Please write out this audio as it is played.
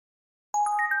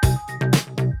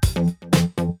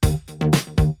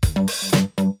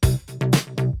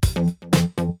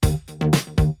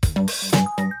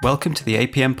Welcome to the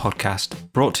APM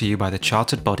podcast, brought to you by the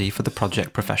chartered body for the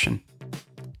project profession.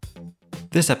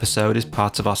 This episode is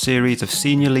part of our series of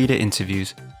senior leader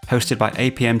interviews hosted by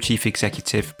APM Chief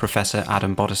Executive Professor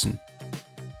Adam Boddison.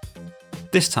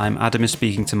 This time, Adam is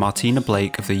speaking to Martina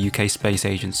Blake of the UK Space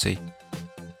Agency.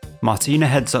 Martina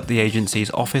heads up the agency's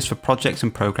Office for Project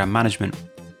and Programme Management,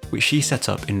 which she set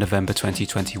up in November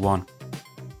 2021.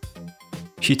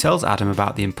 She tells Adam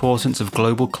about the importance of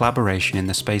global collaboration in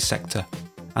the space sector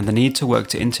and the need to work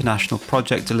to international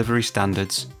project delivery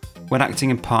standards when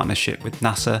acting in partnership with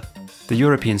NASA, the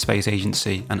European Space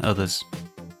Agency and others.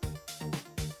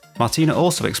 Martina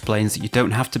also explains that you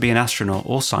don't have to be an astronaut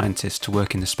or scientist to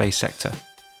work in the space sector.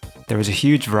 There is a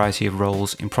huge variety of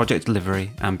roles in project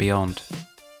delivery and beyond.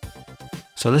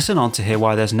 So listen on to hear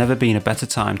why there's never been a better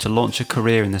time to launch a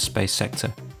career in the space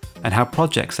sector, and how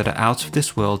projects that are out of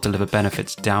this world deliver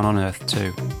benefits down on Earth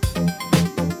too.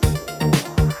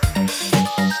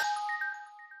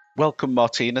 Welcome,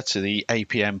 Martina, to the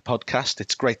APM podcast.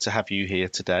 It's great to have you here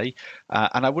today.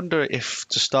 And I wonder if,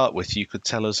 to start with, you could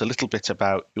tell us a little bit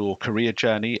about your career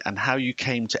journey and how you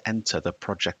came to enter the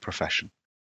project profession.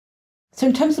 So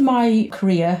in terms of my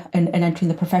career and entering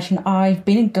the profession, I've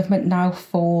been in government now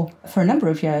for a number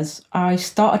of years. I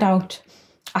started out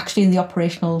actually in the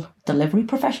operational delivery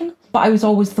profession, but I was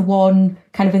always the one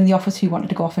kind of in the office who wanted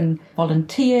to go off and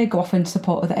volunteer, go off and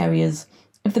support other areas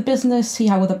of the business, see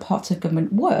how other parts of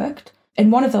government worked.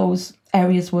 And one of those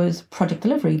areas was project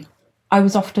delivery. I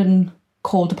was often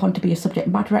called upon to be a subject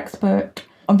matter expert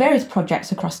on various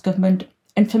projects across government.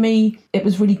 And for me, it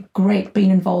was really great being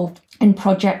involved in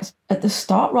projects at the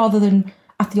start rather than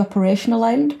at the operational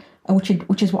end, which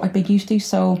is what I've been used to.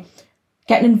 So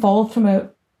getting involved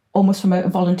almost from a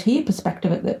volunteer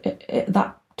perspective at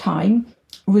that time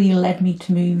really led me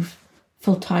to move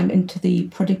full-time into the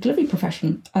project delivery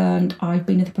profession. And I've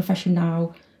been in the profession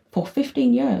now for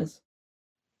 15 years.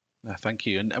 Thank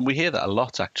you. And we hear that a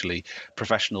lot, actually,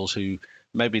 professionals who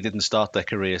maybe didn't start their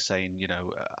career saying,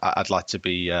 I'd like to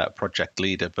be a project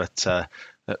leader, but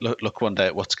look one day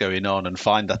at what's going on and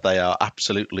find that they are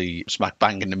absolutely smack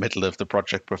bang in the middle of the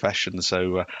project profession.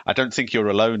 So I don't think you're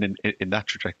alone in that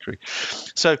trajectory.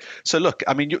 So look,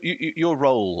 I mean, your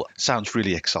role sounds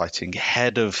really exciting.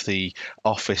 Head of the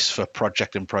Office for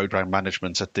Project and Programme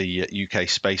Management at the UK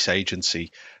Space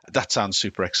Agency. That sounds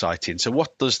super exciting. So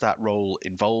what does that role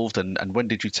involve, and when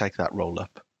did you take that role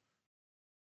up?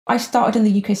 I started in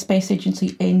the UK Space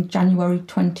Agency in January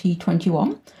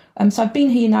 2021. So I've been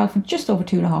here now for just over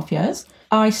 2.5 years.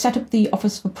 I set up the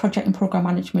Office for Project and Programme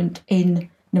Management in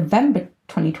November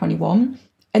 2021.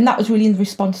 And that was really in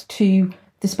response to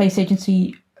the Space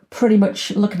Agency pretty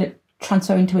much looking at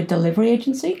transferring to a delivery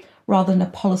agency rather than a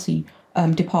policy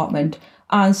department.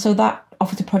 And so that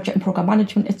Office of Project and Programme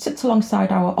Management, it sits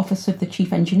alongside our Office of the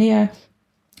Chief Engineer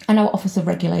and our Office of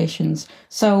Regulations.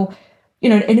 So,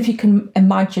 and if you can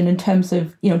imagine in terms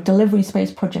of, delivering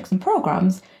space projects and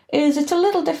programmes, it's a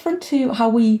little different to how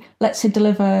we, let's say,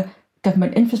 deliver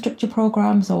government infrastructure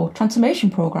programmes or transformation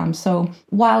programmes. So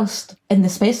whilst in the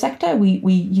space sector,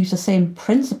 we use the same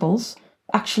principles,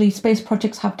 actually space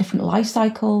projects have different life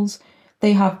cycles,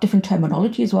 they have different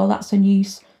terminology as well, that's in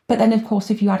use. But then, of course,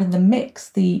 if you add in the mix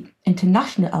the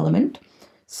international element,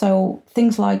 so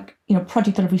things like,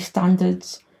 project delivery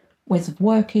standards, ways of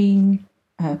working,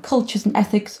 cultures and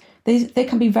ethics, they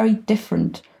can be very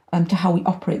different to how we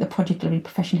operate the project delivery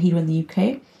profession here in the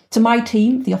UK. To my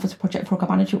team, the Office of Project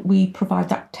Programme Management, we provide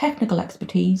that technical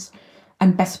expertise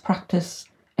and best practice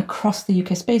across the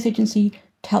UK Space Agency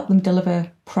to help them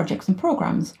deliver projects and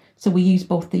programmes. So we use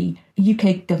both the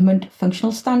UK Government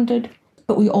Functional Standard,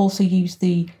 but we also use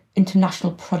the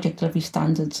International Project Delivery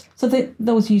Standards. So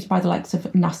those used by the likes of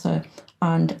NASA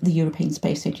and the European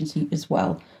Space Agency as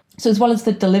well. So as well as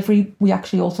the delivery, we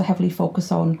actually also heavily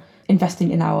focus on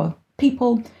investing in our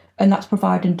people, and that's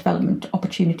providing development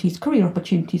opportunities, career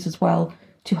opportunities as well,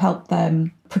 to help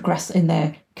them progress in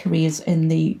their careers in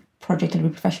the project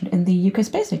delivery profession in the UK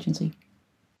Space Agency.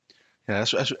 Yeah,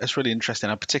 that's really interesting,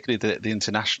 and particularly the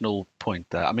international point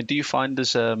there. I mean, do you find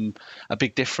there's a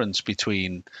big difference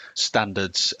between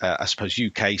standards, I suppose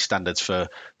UK standards for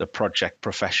the project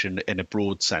profession in a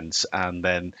broad sense, and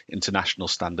then international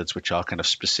standards which are kind of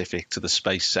specific to the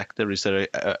space sector? Is there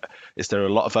a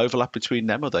lot of overlap between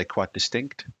them? Or are they quite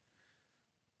distinct?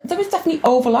 There is definitely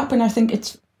overlap, and I think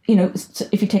it's,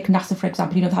 if you take NASA, for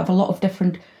example, they have a lot of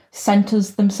different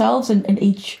centres themselves, and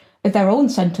each of their own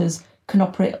centres can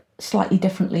operate slightly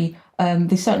differently.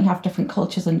 They certainly have different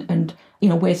cultures and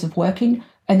ways of working.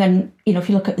 And then, if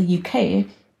you look at the UK,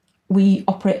 we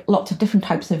operate lots of different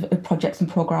types of projects and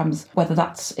programmes, whether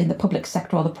that's in the public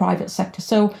sector or the private sector.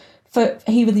 So For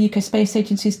here with the UK Space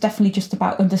Agency, it's definitely just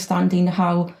about understanding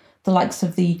how the likes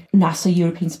of the NASA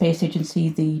European Space Agency,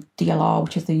 the DLR,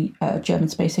 which is the German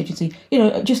Space Agency,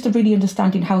 just really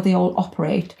understanding how they all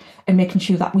operate and making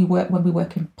sure that when we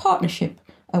work in partnership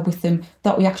with them,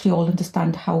 that we actually all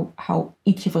understand how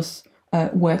each of us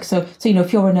work. So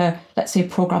if you're in let's say a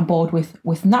program board with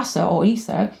NASA or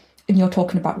ESA, and you're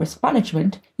talking about risk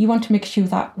management, you want to make sure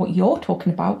that what you're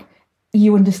talking about,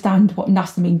 you understand what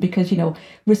NASA mean, because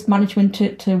risk management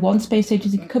to one space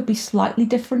agency could be slightly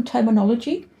different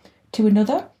terminology to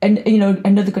another. And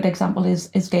another good example is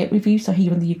gate reviews. So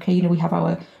here in the UK, we have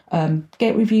our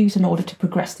gate reviews in order to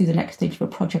progress through the next stage of a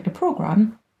project or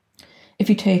program. If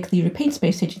you take the European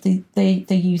Space Agency, they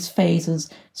use phases.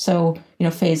 So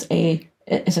phase A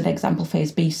is an example,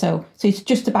 phase B. So it's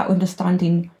just about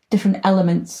understanding different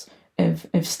elements of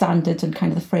standards and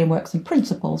kind of the frameworks and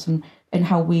principles and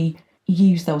how we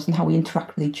use those and how we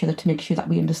interact with each other to make sure that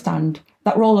we understand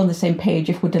that we're all on the same page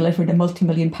if we're delivering a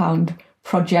multi-million-pound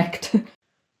project.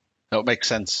 That makes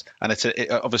sense, and it's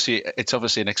obviously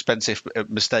an expensive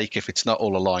mistake if it's not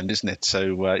all aligned, isn't it?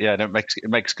 So it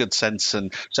makes good sense.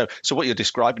 And so what you're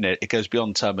describing it goes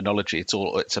beyond terminology.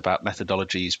 It's about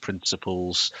methodologies,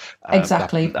 principles.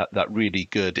 Exactly. That really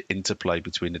good interplay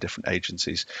between the different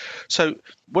agencies. So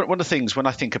one of the things when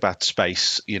I think about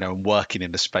space, and working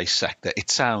in the space sector, it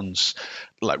sounds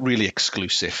like really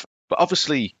exclusive. But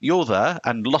obviously you're there,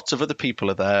 and lots of other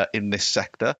people are there in this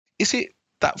sector. Is it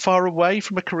that far away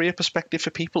from a career perspective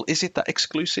for people? Is it that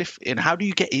exclusive? And how do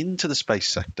you get into the space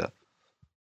sector?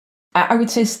 I would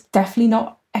say it's definitely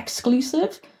not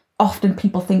exclusive. Often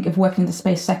people think of working in the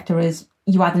space sector as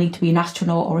you either need to be an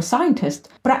astronaut or a scientist,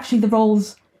 but actually the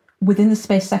roles within the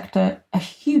space sector are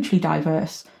hugely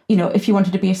diverse. If you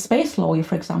wanted to be a space lawyer,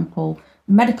 for example,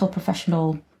 medical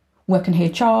professional, work in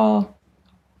HR,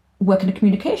 work in a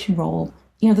communication role,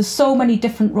 there's so many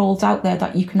different roles out there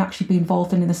that you can actually be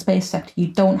involved in the space sector. You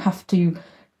don't have to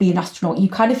be an astronaut. You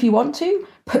can if you want to,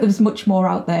 but there's much more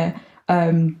out there.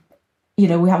 We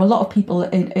have a lot of people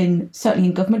certainly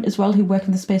in government as well who work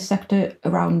in the space sector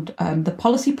around the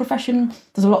policy profession.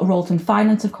 There's a lot of roles in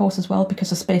finance, of course, as well,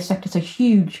 because the space sector is a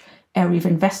huge area of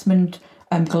investment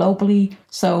globally.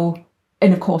 So,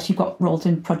 and of course, you've got roles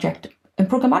in project and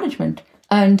program management.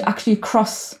 And actually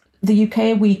across the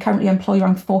UK, we currently employ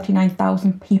around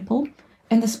 49,000 people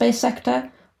in the space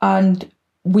sector, and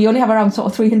we only have around sort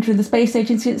of 300 in the space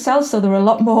agency itself, so there are a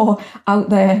lot more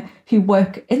out there who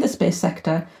work in the space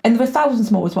sector, and there are thousands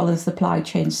more as well as the supply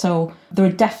chain. So there are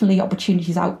definitely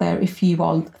opportunities out there if you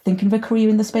are thinking of a career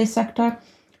in the space sector.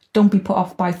 Don't be put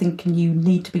off by thinking you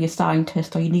need to be a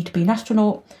scientist or you need to be an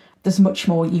astronaut. There's much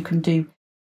more you can do.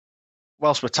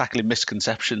 Whilst we're tackling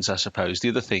misconceptions, I suppose, the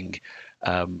other thing,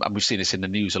 and we've seen this in the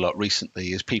news a lot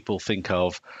recently, is people think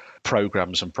of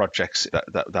programs and projects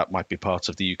that might be part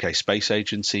of the UK Space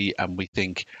Agency, and we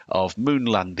think of moon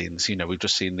landings. We've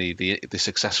just seen the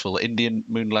successful Indian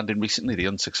moon landing recently, the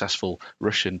unsuccessful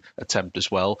Russian attempt as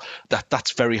well.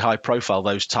 That's very high profile,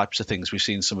 those types of things. We've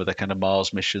seen some of the kind of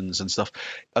Mars missions and stuff.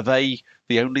 Are they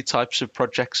the only types of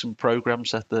projects and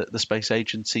programs that the Space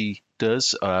Agency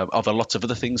does? Are there lots of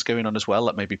other things going on as well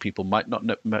that maybe people might not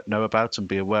know about and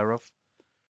be aware of?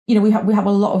 We have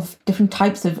a lot of different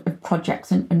types of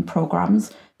projects and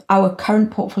programs. Our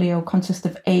current portfolio consists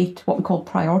of 8 what we call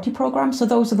priority programs. So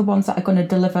those are the ones that are going to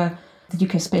deliver the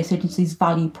UK Space Agency's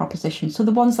value proposition. So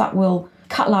the ones that will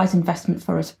catalyse investment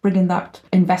for us, bring in that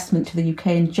investment to the UK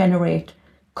and generate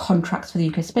contracts for the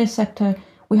UK space sector.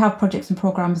 We have projects and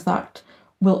programs that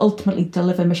will ultimately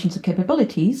deliver missions and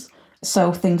capabilities.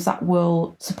 So things that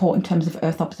will support in terms of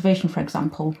Earth observation, for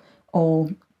example, or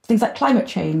things like climate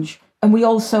change. And we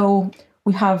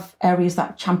have areas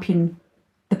that champion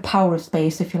the power of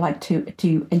space, if you like,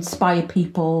 to inspire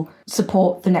people,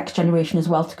 support the next generation as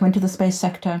well to come into the space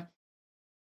sector.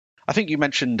 I think you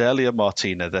mentioned earlier,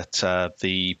 Martina, that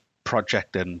the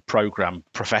project and program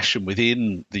profession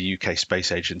within the UK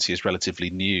Space Agency is relatively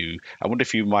new. I wonder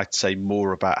if you might say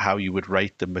more about how you would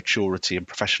rate the maturity and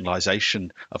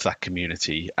professionalisation of that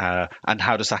community, and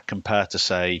how does that compare to,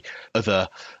 say, other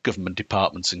government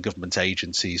departments and government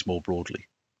agencies more broadly?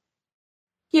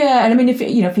 Yeah, and I mean, if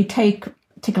you take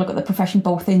a look at the profession,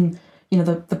 both in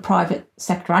the private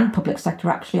sector and public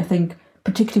sector, actually, I think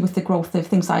particularly with the growth of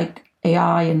things like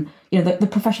AI and the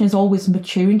profession is always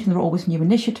maturing, and there are always new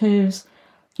initiatives,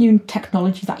 new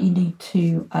technology that you need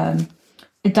to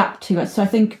adapt to. So I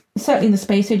think certainly in the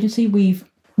Space Agency we've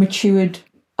matured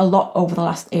a lot over the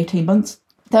last 18 months.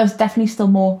 There's definitely still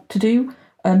more to do.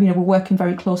 We're working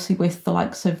very closely with the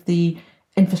likes of the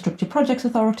Infrastructure Projects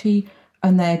Authority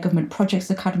and their Government Projects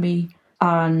Academy,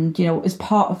 and as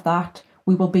part of that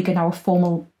we will begin our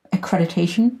formal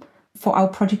accreditation for our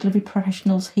project delivery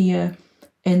professionals here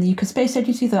in the UK Space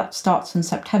Agency. That starts in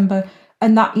September.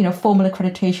 And that, formal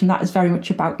accreditation, that is very much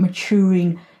about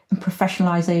maturing and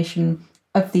professionalisation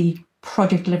of the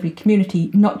project delivery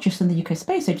community, not just in the UK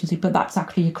Space Agency, but that's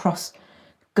actually across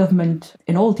government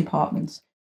in all departments.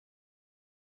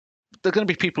 There are going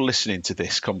to be people listening to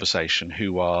this conversation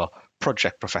who are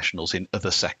project professionals in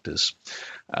other sectors.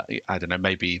 I don't know,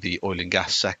 maybe the oil and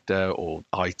gas sector or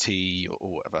IT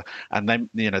or whatever. And then,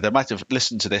 they might have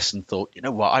listened to this and thought, you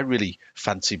know what, I really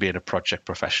fancy being a project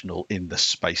professional in the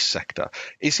space sector.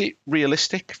 Is it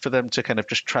realistic for them to kind of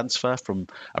just transfer from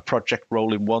a project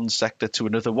role in one sector to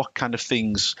another? What kind of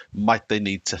things might they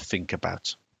need to think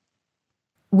about?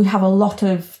 We have a lot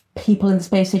of people in the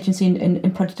Space Agency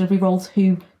in project delivery roles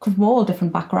who come from all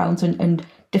different backgrounds and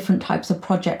different types of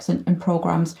projects and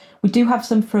programmes. We do have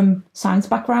some from science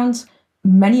backgrounds.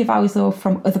 Many of ours, though,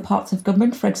 from other parts of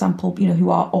government, for example, who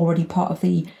are already part of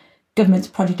the government's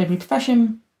project delivery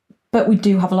profession. But we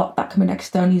do have a lot that come in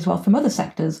externally as well from other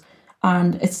sectors.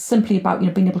 And it's simply about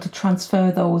being able to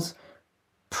transfer those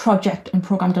project and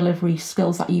programme delivery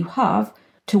skills that you have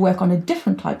to work on a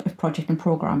different type of project and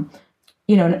programme.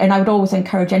 And I would always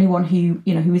encourage anyone who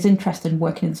is interested in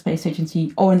working in the Space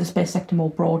Agency or in the space sector more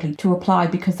broadly to apply,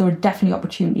 because there are definitely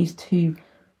opportunities to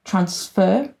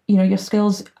transfer, your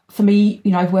skills. For me,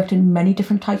 I've worked in many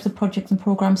different types of projects and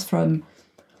programs, from,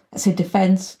 let's say,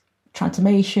 defence,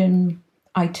 transformation,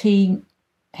 IT,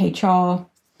 HR,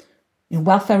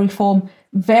 welfare reform,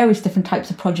 various different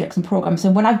types of projects and programs.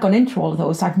 And when I've gone into all of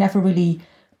those, I've never really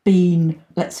been,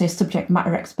 let's say, a subject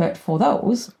matter expert for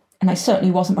those. And I certainly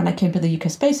wasn't when I came to the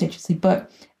UK Space Agency, but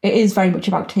it is very much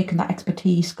about taking that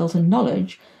expertise, skills and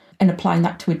knowledge and applying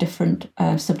that to a different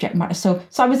subject matter. So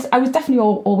I was definitely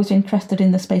always interested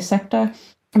in the space sector.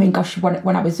 I mean, gosh,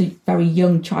 when I was a very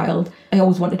young child, I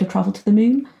always wanted to travel to the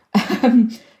moon.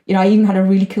 I even had a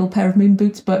really cool pair of moon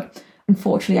boots, but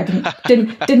unfortunately I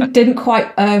didn't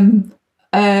quite,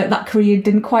 that career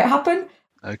didn't quite happen.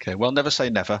 Okay, well, never say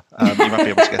never. You might be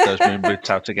able to get those moon boots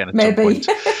out again at some point.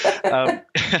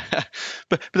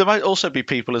 But there might also be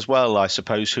people as well, I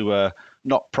suppose, who are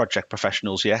not project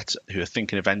professionals yet, who are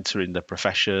thinking of entering the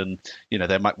profession.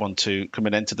 They might want to come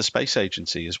and enter the Space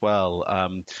Agency as well.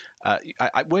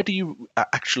 Where do you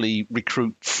actually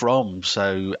recruit from?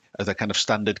 So are there kind of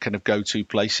standard kind of go-to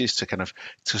places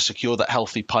to secure that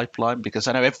healthy pipeline? Because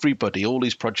I know everybody, all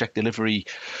these project delivery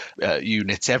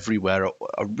units everywhere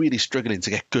are really struggling to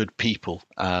get good people.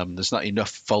 There's not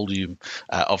enough volume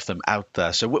of them out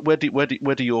there. So where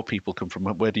do your people come from?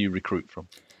 Where do you recruit from?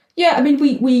 Yeah, I mean,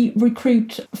 we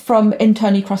recruit from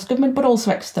internally across government, but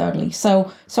also externally.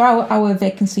 So our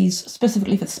vacancies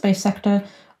specifically for the space sector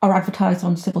are advertised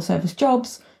on civil service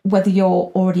jobs. Whether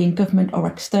you're already in government or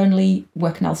externally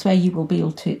working elsewhere, you will be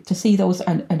able to see those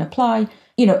and apply.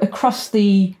 Across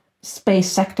the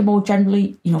space sector more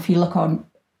generally, if you look on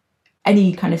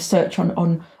any kind of search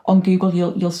on Google,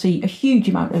 you'll see a huge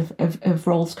amount of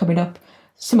roles coming up.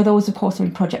 Some of those, of course, are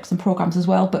in projects and programmes as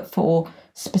well, but for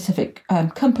specific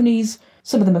companies.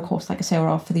 Some of them, of course, like I say,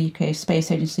 are for the UK Space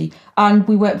Agency. And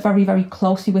we work very, very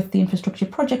closely with the Infrastructure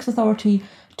Projects Authority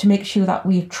to make sure that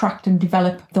we attract and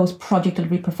develop those project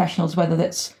delivery professionals, whether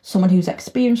that's someone who's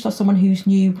experienced or someone who's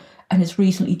new and has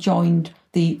recently joined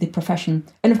the profession.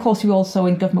 And of course, we also,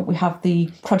 in government, we have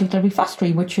the Project Delivery Fast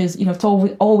Stream, which is, it's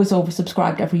always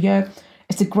oversubscribed every year.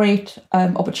 It's a great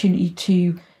opportunity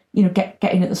to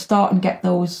get in at the start and get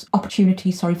those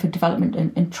opportunities, for development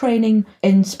and training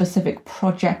in specific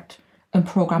project and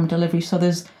programme delivery. So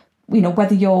there's,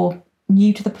 whether you're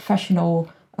new to the profession or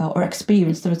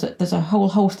experienced, there's a whole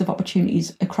host of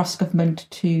opportunities across government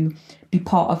to be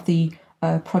part of the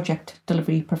project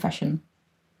delivery profession.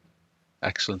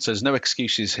 Excellent. So there's no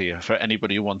excuses here for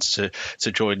anybody who wants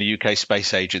to join the UK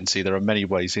Space Agency. There are many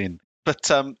ways in.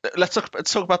 But let's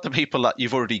talk about the people that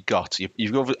you've already got.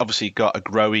 You've obviously got a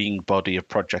growing body of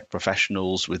project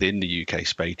professionals within the UK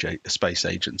Space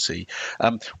Agency.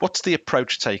 What's the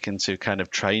approach taken to kind of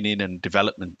training and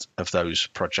development of those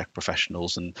project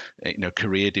professionals and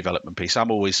career development piece?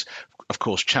 I'm always, of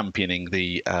course, championing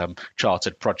the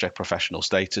chartered project professional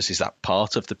status. Is that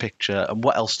part of the picture? And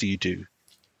what else do you do?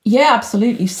 Yeah,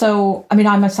 absolutely. So, I mean,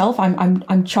 I myself,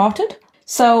 I'm chartered.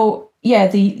 So, yeah,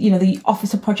 the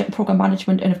Office of Project and Programme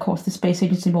Management and, of course, the Space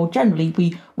Agency more generally,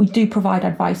 we do provide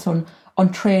advice on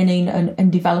training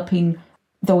and developing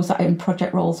those that are in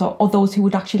project roles or those who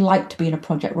would actually like to be in a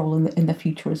project role in the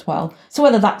future as well. So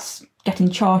whether that's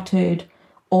getting chartered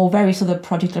or various other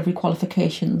project delivery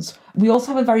qualifications, we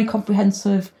also have a very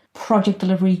comprehensive project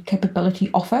delivery capability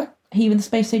offer. here in the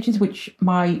Space Agency, which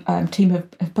my team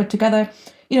have put together.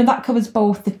 That covers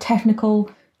both the technical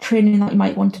training that you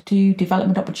might want to do,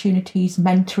 development opportunities,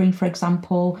 mentoring, for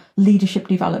example, leadership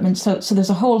development. So there's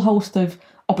a whole host of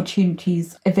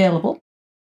opportunities available.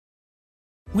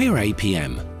 We're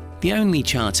APM, the only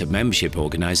chartered membership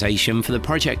organisation for the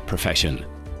project profession.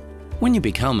 When you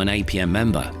become an APM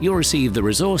member, you'll receive the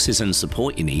resources and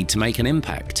support you need to make an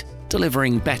impact,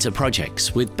 delivering better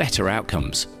projects with better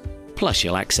outcomes. Plus,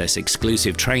 you'll access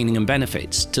exclusive training and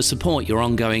benefits to support your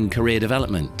ongoing career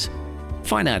development.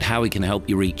 Find out how we can help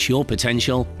you reach your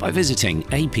potential by visiting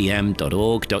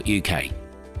apm.org.uk.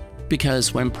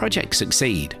 Because when projects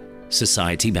succeed,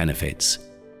 society benefits.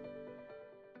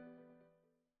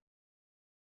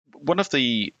 One of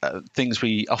the things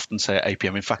we often say at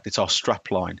APM, in fact, it's our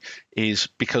strapline, is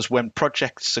because when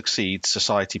projects succeed,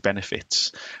 society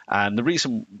benefits. And the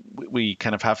reason we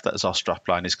kind of have that as our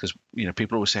strapline is because,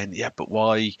 people are always saying, yeah, but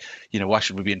why, why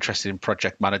should we be interested in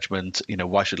project management?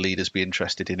 Why should leaders be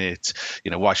interested in it?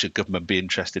 Why should government be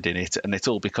interested in it? And it's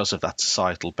all because of that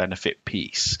societal benefit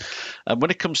piece. And when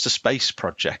it comes to space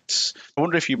projects, I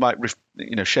wonder if you might,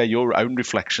 share your own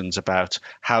reflections about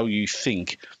how you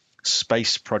think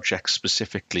space projects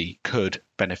specifically could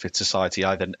benefit society,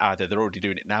 either they're already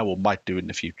doing it now or might do in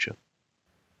the future.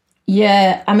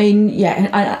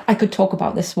 I could talk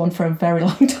about this one for a very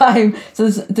long time. So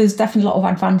there's definitely a lot of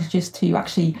advantages to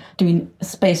actually doing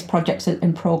space projects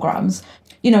and programs.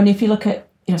 And if you look at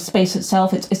space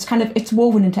itself, it's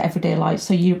woven into everyday life.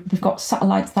 So we've got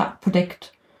satellites that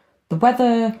predict the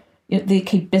weather. They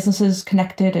keep businesses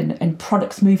connected and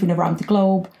products moving around the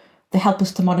globe. They help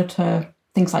us to monitor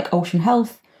things like ocean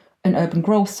health and urban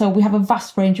growth. So we have a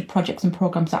vast range of projects and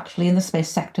programs actually in the space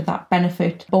sector that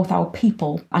benefit both our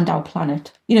people and our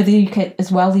planet. The UK as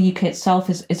well, the UK itself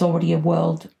is already a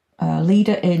world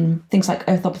leader in things like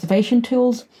Earth observation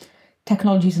tools,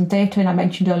 technologies and data. And I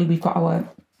mentioned earlier, we've got our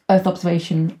Earth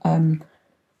observation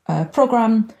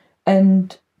program.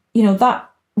 And,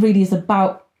 that really is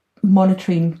about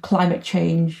monitoring climate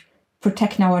change,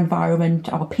 protecting our environment,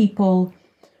 our people,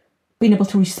 being able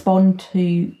to respond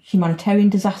to humanitarian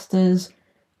disasters,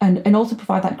 and also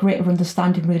provide that greater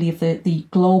understanding really of the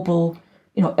global,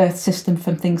 Earth system,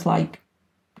 from things like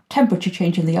temperature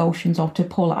change in the oceans or to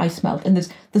polar ice melt. And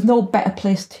there's no better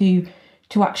place to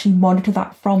actually monitor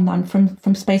that from than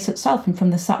from space itself and from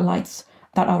the satellites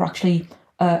that are actually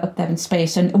up there in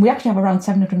space. And we actually have around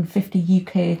 750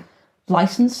 UK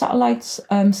licensed satellites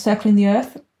circling the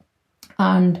Earth,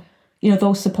 and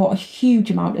those support a huge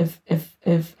amount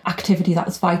of activity that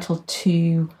is vital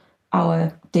to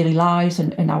our daily lives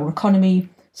and our economy.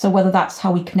 So whether that's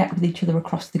how we connect with each other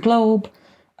across the globe,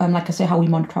 like I say, how we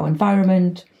monitor our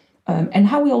environment, and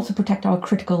how we also protect our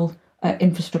critical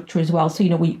infrastructure as well. So,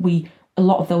 we a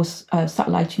lot of those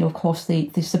satellites, of course, they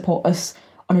support us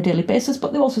on a daily basis,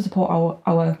 but they also support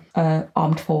our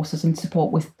armed forces and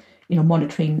support with,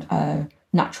 monitoring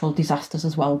natural disasters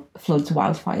as well, floods,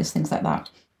 wildfires, things like that.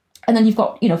 And then you've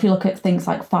got, if you look at things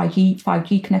like 5G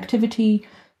connectivity,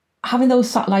 having those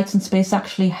satellites in space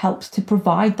actually helps to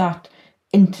provide that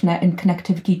internet and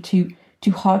connectivity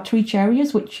to hard to reach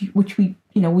areas, which we've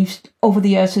over the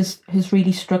years has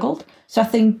really struggled. So I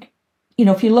think,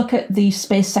 if you look at the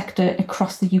space sector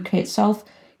across the UK itself,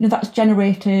 that's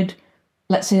generated,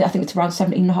 let's say, I think it's around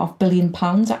 £17.5 billion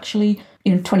actually.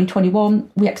 In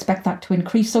 2021, we expect that to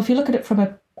increase. So if you look at it from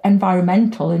an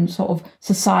environmental and sort of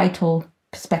societal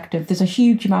perspective, there's a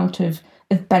huge amount of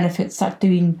benefits that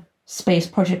doing space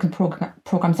project and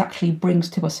programs actually brings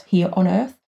to us here on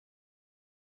Earth.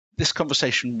 This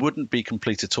conversation wouldn't be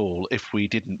complete at all if we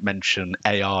didn't mention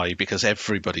AI, because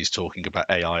everybody's talking about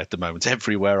AI at the moment,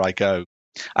 everywhere I go.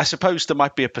 I suppose there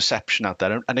might be a perception out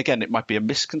there, and again, it might be a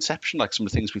misconception, like some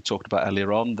of the things we talked about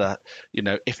earlier on, that,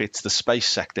 if it's the space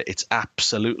sector, it's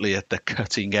absolutely at the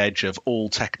cutting edge of all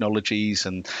technologies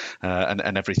and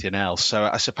everything else. So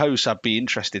I suppose I'd be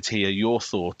interested to hear your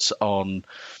thoughts on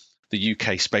the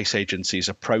UK Space Agency's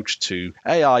approach to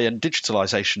AI and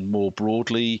digitalisation more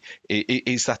broadly.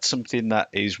 Is that something that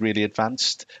is really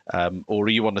advanced, or are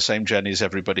you on the same journey as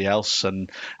everybody else?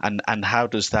 And how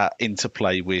does that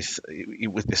interplay with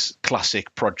this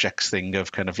classic projects thing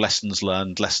of kind of lessons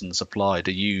learned, lessons applied?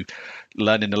 Are you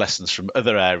learning the lessons from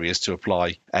other areas to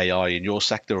apply AI in your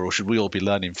sector, or should we all be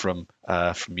learning from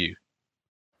you?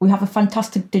 We have a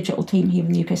fantastic digital team here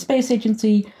in the UK Space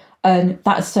Agency. And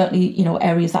that is certainly,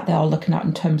 areas that they are looking at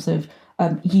in terms of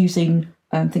using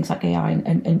things like AI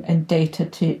and data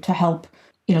to help,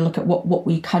 look at what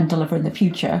we can deliver in the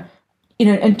future.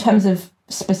 In terms of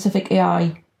specific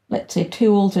AI, let's say,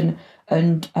 tools and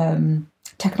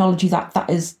technology that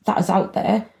is out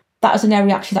there, that is an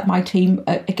area actually that my team,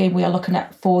 again, we are looking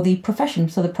at for the profession,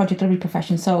 so the project delivery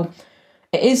profession. So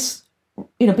it is,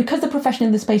 because the profession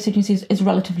in the Space Agency is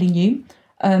relatively new,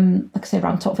 like I say,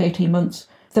 around sort of 18 months,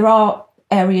 there are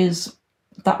areas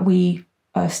that we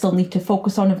still need to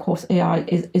focus on. Of course, AI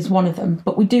is one of them,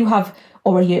 but we do have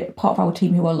already a part of our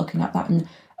team who are looking at that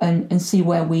and see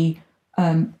where we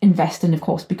invest in, of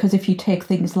course, because if you take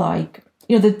things like,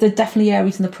 there are definitely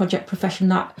areas in the project profession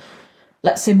that,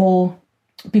 let's say,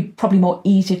 be probably more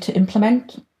easier to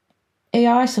implement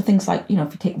AI. So things like, if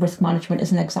you take risk management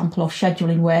as an example, or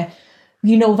scheduling, where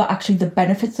that actually the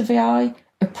benefits of AI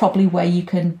are probably where you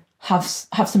can have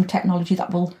some technology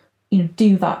that will,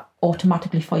 do that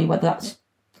automatically for you, whether that's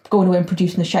going away and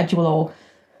producing the schedule or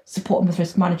supporting with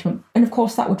risk management. And of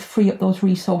course, that would free up those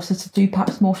resources to do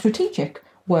perhaps more strategic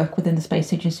work within the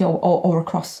Space Agency or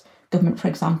across government, for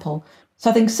example. So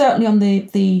I think certainly on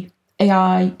the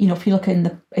AI, if you look in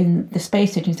the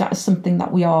Space Agency, that is something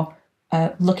that we are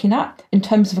looking at. In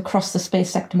terms of across the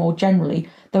space sector more generally,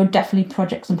 there are definitely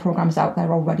projects and programs out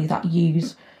there already that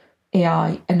use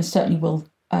AI, and certainly will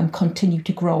continue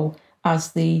to grow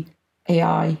as the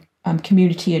AI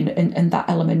community and that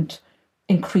element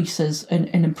increases and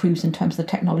improves in terms of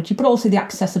the technology, but also the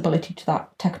accessibility to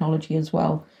that technology as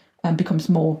well becomes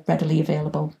more readily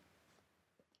available.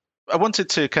 I wanted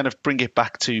to kind of bring it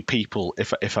back to people,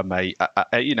 if I may.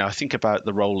 I think about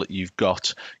the role that you've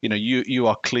got. You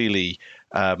are clearly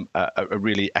a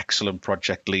really excellent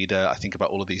project leader. I think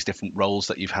about all of these different roles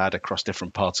that you've had across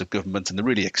different parts of government, and the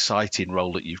really exciting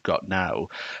role that you've got now.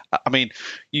 I mean,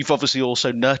 you've obviously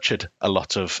also nurtured a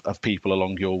lot of people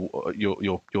along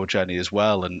your journey as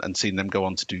well, and seen them go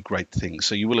on to do great things.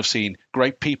 So you will have seen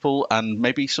great people and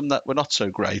maybe some that were not so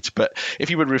great. But if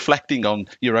you were reflecting on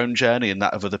your own journey and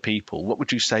that of other people, what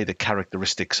would you say the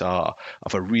characteristics are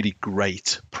of a really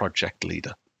great project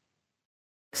leader?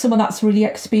 Someone that's really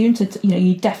experienced,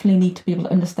 you definitely need to be able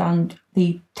to understand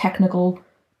the technical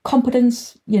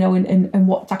competence, and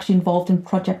what's actually involved in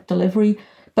project delivery,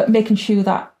 but making sure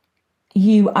that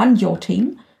you and your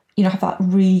team, have that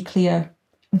really clear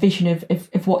vision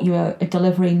of what you are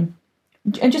delivering,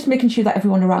 and just making sure that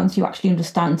everyone around you actually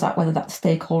understands that, whether that's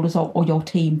stakeholders or your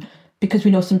team, because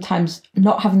we know sometimes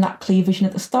not having that clear vision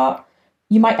at the start,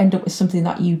 you might end up with something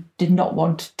that you did not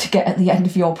want to get at the end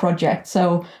of your project.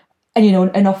 So,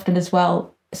 and often as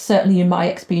well, certainly in my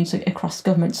experience across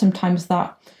government, sometimes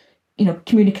that,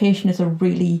 communication is a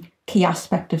really key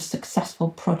aspect of successful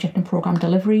project and programme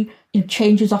delivery.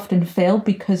 Changes often fail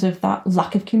because of that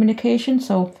lack of communication.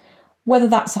 So whether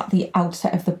that's at the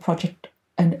outset of the project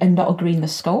and not agreeing the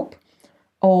scope,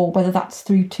 or whether that's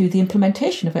through to the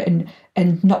implementation of it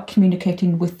and not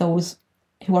communicating with those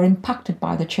who are impacted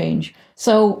by the change.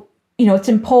 So, it's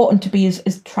important to be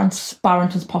as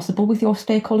transparent as possible with your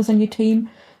stakeholders and your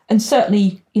team. And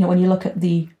certainly, when you look at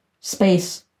the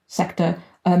space sector,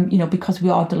 because we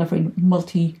are delivering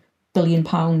multi-billion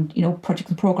pound, projects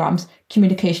and programs,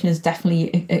 communication is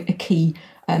definitely a key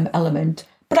element.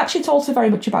 But actually, it's also very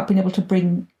much about being able to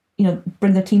bring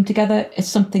the team together. It's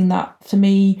something that, for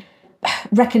me,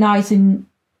 recognising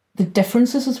the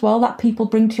differences as well that people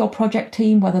bring to your project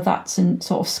team, whether that's in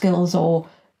sort of skills or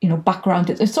background.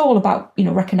 It's all about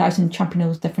recognising and championing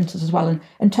those differences as well. And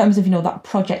in terms of that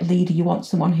project leader, you want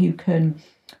someone who can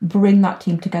bring that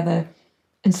team together,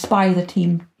 inspire the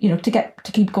team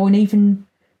to keep going even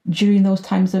during those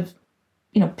times of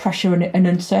pressure and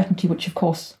uncertainty, which of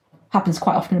course happens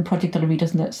quite often in project delivery,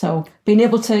 doesn't it? So being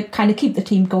able to kind of keep the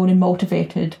team going and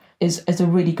motivated is a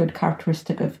really good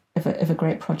characteristic of a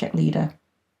great project leader.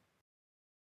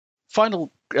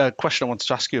 Final question I wanted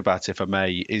to ask you about, if I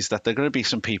may, is that there are going to be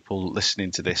some people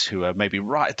listening to this who are maybe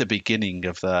right at the beginning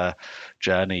of their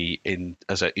journey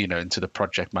into the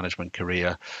project management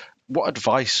career. What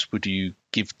advice would you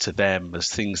give to them as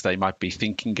things they might be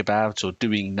thinking about or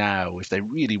doing now if they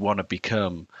really want to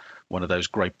become one of those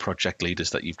great project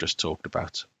leaders that you've just talked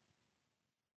about?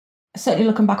 Certainly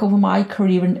looking back over my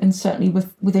career and certainly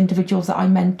with individuals that I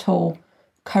mentor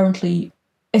currently,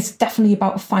 it's definitely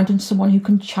about finding someone who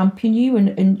can champion you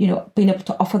and being able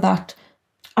to offer that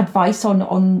advice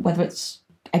on whether it's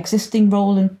existing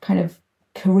role and kind of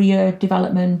career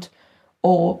development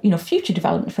or future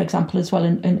development, for example, as well,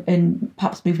 and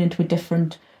perhaps moving into a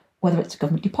different, whether it's a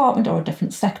government department or a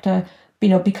different sector,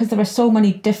 because there are so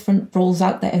many different roles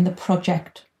out there in the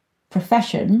project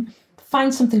profession.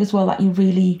 Find something as well that you're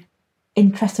really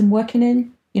interested in working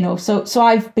in. So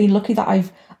I've been lucky that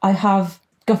I have.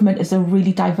 Government is a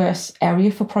really diverse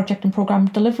area for project and programme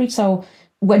delivery. So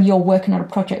when you're working on a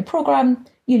project programme,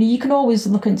 you can always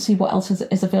look and see what else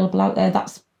is available out there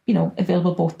that's,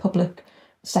 available both public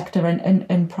sector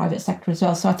and private sector as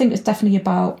well. So I think it's definitely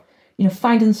about,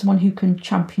 finding someone who can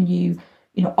champion you,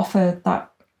 offer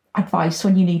that advice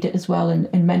when you need it as well, and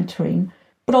mentoring,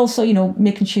 but also,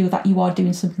 making sure that you are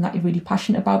doing something that you're really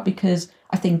passionate about, because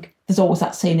I think there's always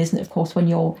that saying, isn't it, of course, when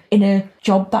you're in a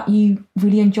job that you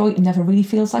really enjoy, it never really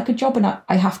feels like a job. And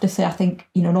I have to say, I think,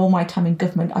 in all my time in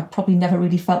government, I've probably never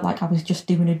really felt like I was just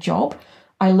doing a job.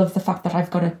 I love the fact that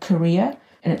I've got a career,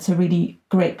 and it's a really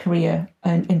great career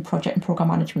in project and programme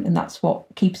management, and that's what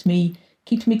keeps me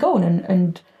going.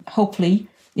 And hopefully,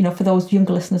 for those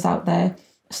younger listeners out there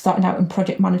starting out in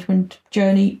project management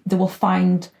journey, they will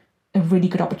find a really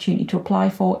good opportunity to apply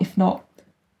for. If not,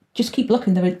 just keep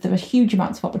looking. There are huge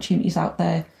amounts of opportunities out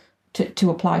there to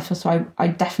apply for. So I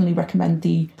definitely recommend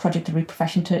the project delivery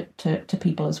profession to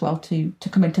people as well to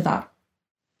come into that.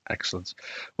 Excellent.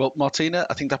 Well, Martina,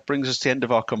 I think that brings us to the end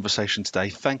of our conversation today.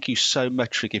 Thank you so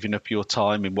much for giving up your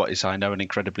time in what is, I know, an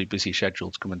incredibly busy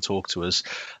schedule to come and talk to us.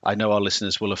 I know our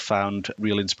listeners will have found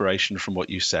real inspiration from what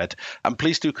you said. And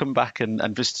please do come back and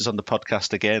visit us on the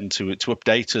podcast again to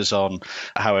update us on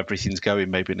how everything's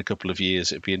going, maybe in a couple of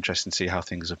years. It'd be interesting to see how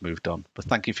things have moved on. But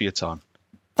thank you for your time.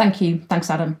 Thank you. Thanks,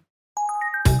 Adam.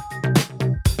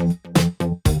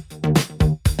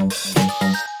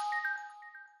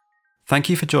 Thank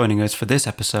you for joining us for this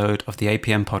episode of the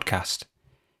APM podcast.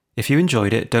 If you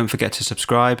enjoyed it, don't forget to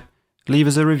subscribe, leave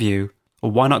us a review,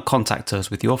 or why not contact us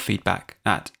with your feedback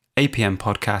at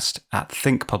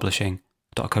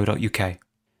apmpodcast@thinkpublishing.co.uk.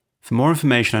 For more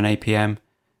information on APM,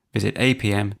 visit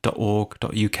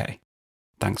apm.org.uk.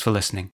 Thanks for listening.